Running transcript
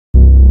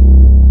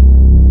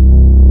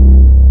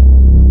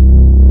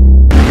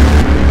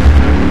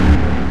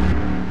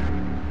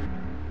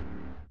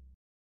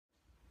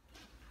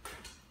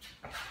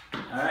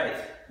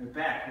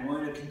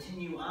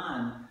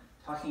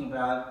talking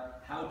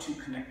about how to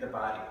connect the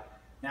body.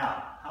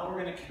 Now, how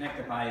we're going to connect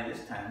the body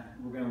this time,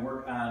 we're going to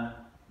work on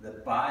the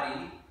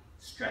body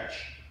stretch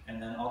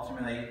and then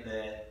ultimately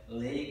the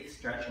leg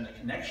stretch and the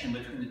connection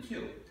between the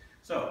two.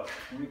 So,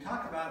 when we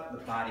talk about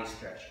the body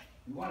stretch,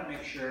 we want to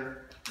make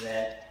sure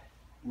that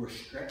we're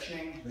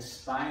stretching the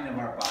spine of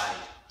our body.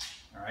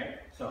 All right?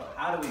 So,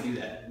 how do we do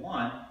that?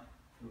 One,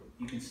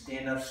 you can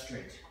stand up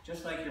straight,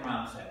 just like your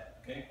mom said.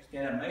 Okay?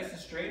 Stand up nice and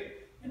straight,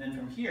 and then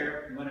from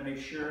here, you want to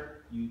make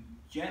sure you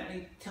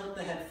gently tilt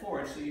the head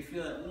forward so you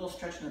feel that little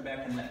stretch in the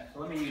back of the neck. So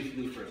let me use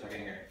Lou for a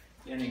second here,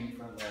 standing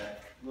from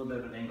a little bit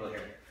of an angle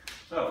here.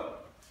 So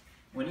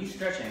when you're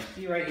stretching,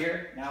 see right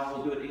here, now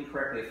we'll do it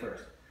incorrectly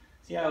first.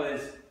 See how it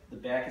is, the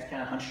back is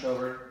kind of hunched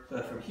over,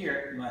 so from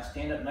here, you want to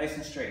stand up nice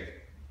and straight.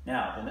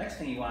 Now, the next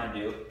thing you want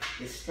to do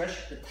is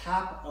stretch the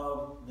top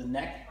of the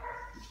neck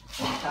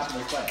and the top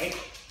of the leg.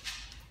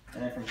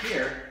 And then from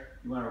here,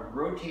 you want to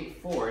rotate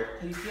forward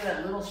until you feel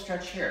that little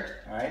stretch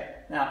here, all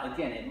right? Now,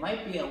 again, it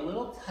might be a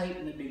little tight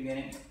in the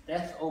beginning.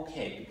 That's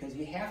okay, because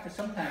you have to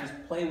sometimes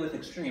play with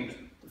extremes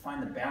to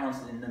find the balance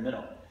in the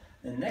middle.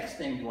 The next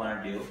thing you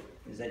want to do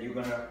is that you're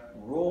going to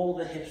roll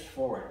the hips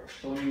forward.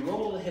 So when you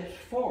roll the hips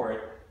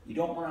forward, you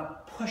don't want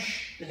to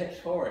push the hips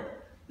forward.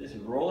 This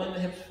rolling the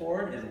hips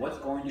forward is what's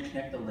going to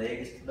connect the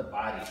legs to the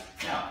body.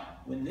 Now,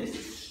 when this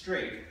is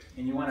straight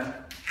and you want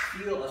to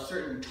feel a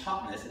certain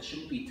tautness, it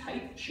shouldn't be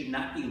tight, it should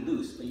not be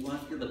loose, but you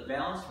want to feel the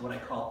balance of what I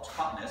call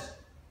tautness.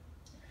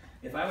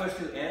 If I was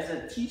to, as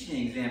a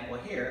teaching example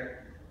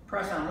here,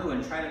 press on Lou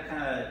and try to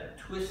kind of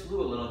twist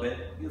Lou a little bit,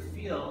 you'll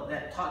feel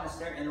that tautness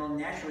there and it'll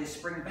naturally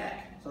spring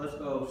back. So let's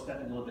go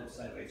step a little bit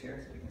sideways here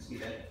so we can see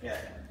that. Yeah.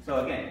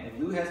 So again, if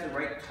Lou has the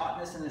right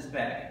tautness in his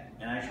back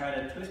and I try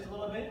to twist a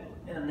little bit,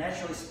 it'll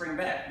naturally spring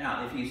back.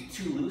 Now, if he's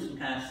too loose and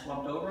kind of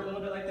slumped over a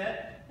little bit like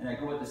that, and I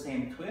go with the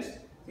same twist,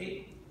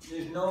 see,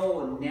 there's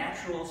no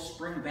natural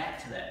spring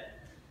back to that.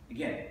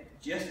 Again,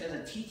 just as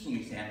a teaching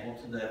example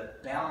to the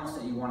balance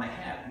that you want to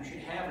have, you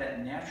should have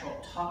that natural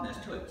tautness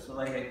to it. So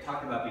like I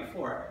talked about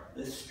before,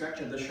 this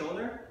stretch of the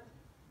shoulder,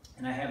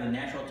 and I have the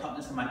natural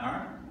tautness in my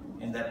arm,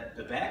 and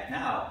the back.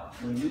 Now,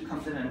 when Lou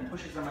comes in and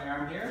pushes on my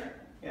arm here,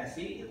 yeah,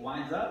 see, it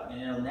winds up and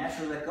it'll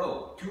naturally let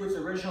go to its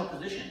original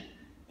position.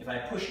 If I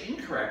push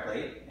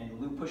incorrectly, and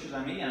Lou pushes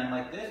on me and I'm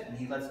like this, and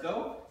he lets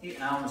go, see,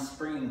 now I'm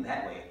springing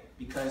that way,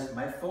 because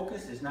my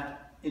focus is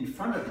not in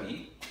front of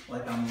me,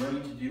 like I'm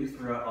learning to do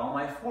throughout all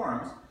my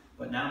forms,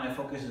 but now my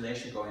focus is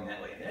actually going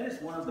that way. That is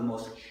one of the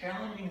most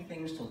challenging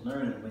things to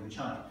learn in Wing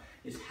Chun,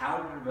 is how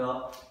to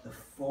develop the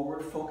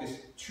forward focus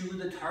to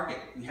the target.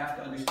 You have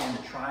to understand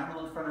the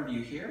triangle in front of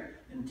you here,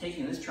 and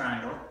taking this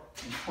triangle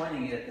and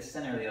pointing it at the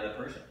center of the other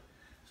person.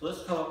 So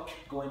let's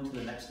go into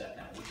the next step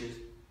now, which is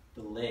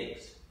the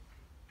legs.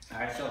 All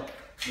right, so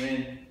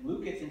when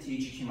Lou gets into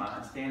Ichikima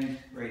and stand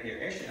right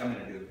there, actually I'm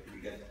going to do it if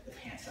you got the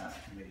pants on,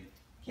 maybe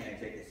can't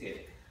exactly see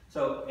it.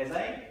 So as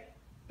I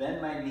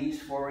bend my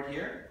knees forward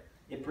here,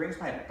 it brings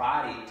my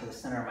body to the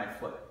center of my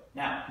foot.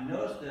 Now,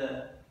 notice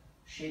the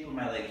shape of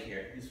my leg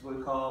here. This is what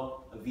we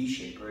call a V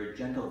shape, or a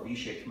gentle V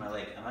shape to my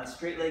leg. I'm not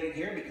straight-legged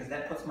here because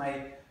that puts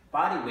my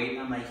body weight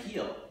on my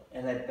heel.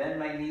 As I bend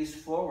my knees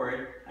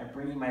forward, I'm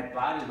bringing my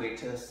body weight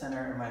to the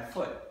center of my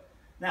foot.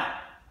 Now,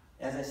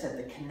 as I said,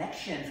 the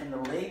connection from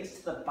the legs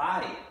to the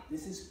body,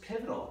 this is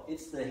pivotal.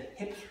 It's the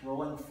hips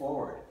rolling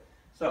forward.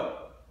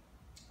 So,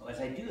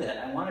 as I do that,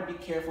 I want to be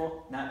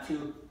careful not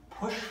to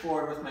push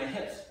forward with my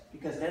hips,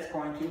 because that's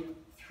going to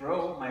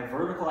throw my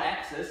vertical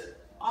axis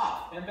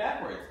off and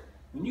backwards.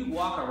 When you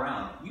walk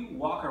around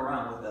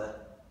with a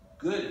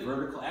good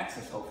vertical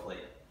axis, hopefully.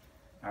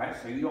 All right,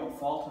 so you don't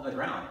fall to the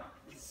ground.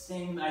 It's the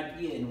same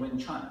idea in Wing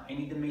Chun. I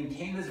need to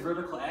maintain this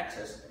vertical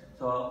axis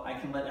so I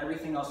can let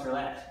everything else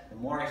relax. The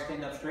more I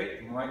stand up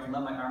straight, the more I can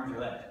let my arms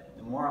relax.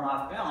 The more I'm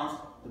off balance,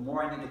 the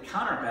more I need to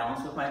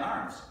counterbalance with my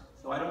arms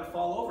so I don't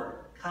fall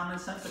over.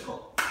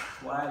 Commonsensical.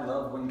 That's why I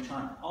love Wing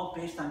Chun. All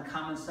based on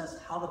common sense,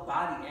 how the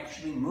body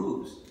actually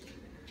moves.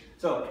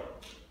 So,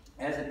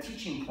 as a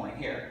teaching point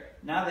here,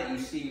 now that you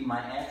see my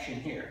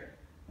action here,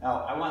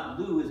 now I want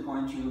Lou is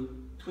going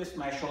to twist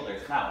my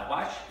shoulders. Now,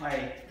 watch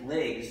my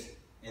legs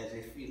as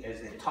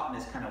the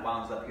tautness kind of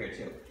wounds up here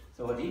too.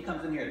 So when he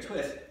comes in here to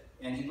twist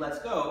and he lets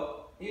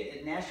go,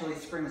 it naturally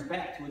springs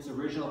back to its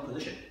original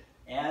position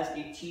as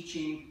a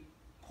teaching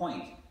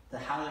point to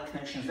how the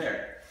connection is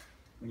there.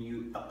 When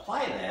you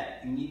apply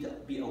that, you need to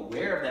be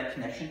aware of that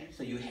connection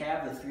so you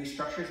have the three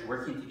structures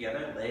working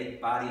together,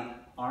 leg, body,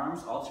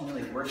 arms,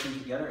 ultimately working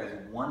together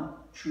as one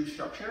true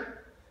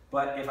structure.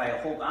 But if I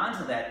hold on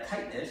to that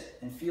tightness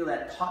and feel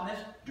that tautness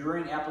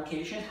during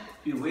application,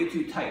 it'll be way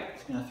too tight.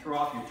 It's going to throw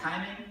off your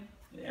timing,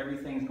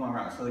 everything's going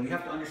wrong. So you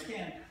have to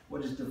understand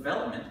what is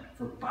development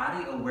for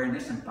body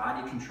awareness and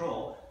body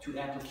control to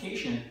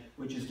application,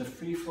 which is the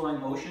free-flowing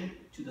motion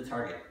to the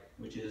target,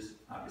 which is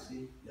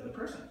obviously the other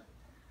person.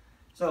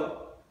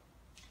 So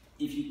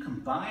if you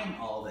combine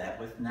all that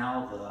with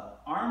now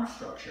the arm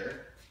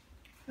structure,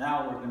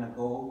 Now we're going to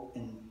go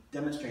and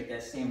demonstrate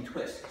that same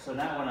twist. So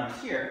now when I'm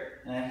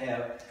here and I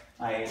have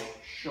my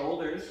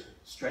shoulders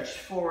stretched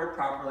forward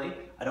properly,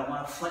 I don't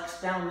want to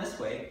flex down this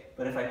way,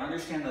 but if I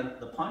understand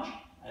the punch,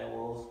 I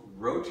will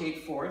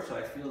rotate forward so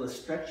I feel the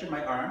stretch in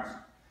my arms.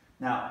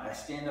 Now I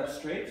stand up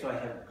straight so I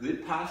have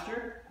good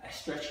posture. I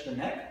stretch the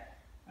neck.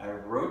 I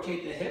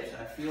rotate the hips.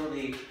 I feel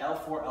the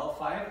L4,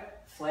 L5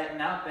 flatten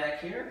out back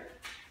here.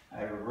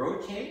 I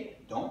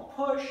rotate, don't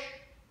push.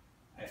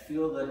 I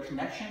feel the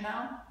connection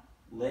now.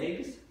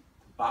 Legs,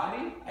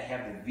 body. I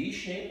have the V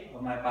shape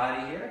of my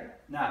body here.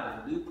 Now,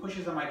 if the glute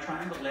pushes on my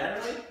triangle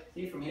laterally,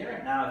 see from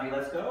here, now if he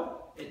lets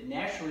go, it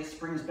naturally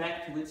springs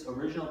back to its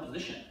original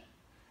position.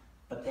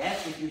 But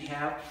that's if you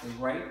have the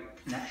right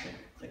connection.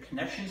 The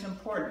connection is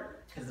important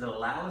because it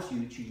allows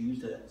you to use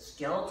the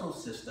skeletal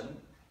system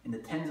and the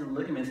tendons and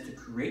ligaments to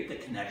create the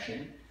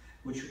connection,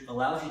 which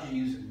allows you to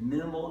use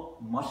minimal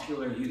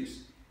muscular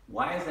use.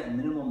 Why is that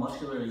minimal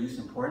muscular use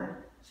important?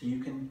 So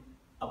you can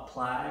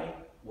apply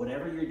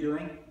whatever you're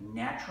doing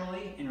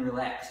naturally and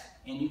relaxed.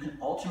 And you can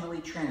ultimately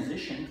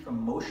transition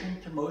from motion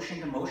to motion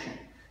to motion.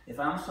 If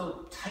I'm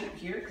so tight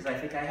here, because I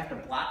think I have to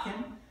block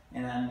him,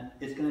 and then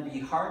it's going to be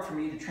hard for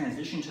me to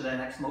transition to that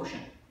next motion.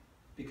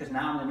 Because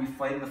now I'm going to be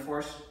fighting the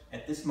force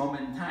at this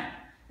moment in time.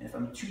 And if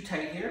I'm too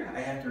tight here, I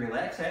have to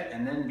relax that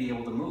and then be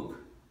able to move.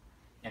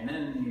 And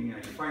then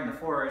you're fighting the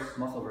force,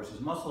 muscle versus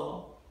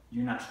muscle.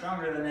 You're not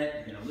stronger than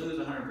it. You're going to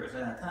lose 100% of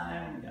the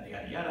time, yada,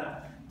 yada,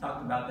 yada.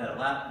 Talked about that a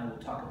lot, and we'll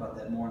talk about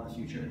that more in the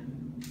future.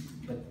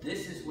 But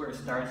this is where it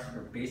starts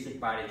for basic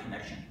body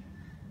connection.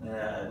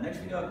 Next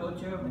video I'll go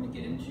to, I'm going to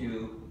get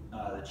into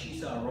the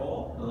Chisa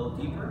roll a little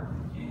deeper,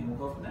 and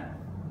we'll go from there.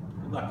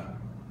 Good luck.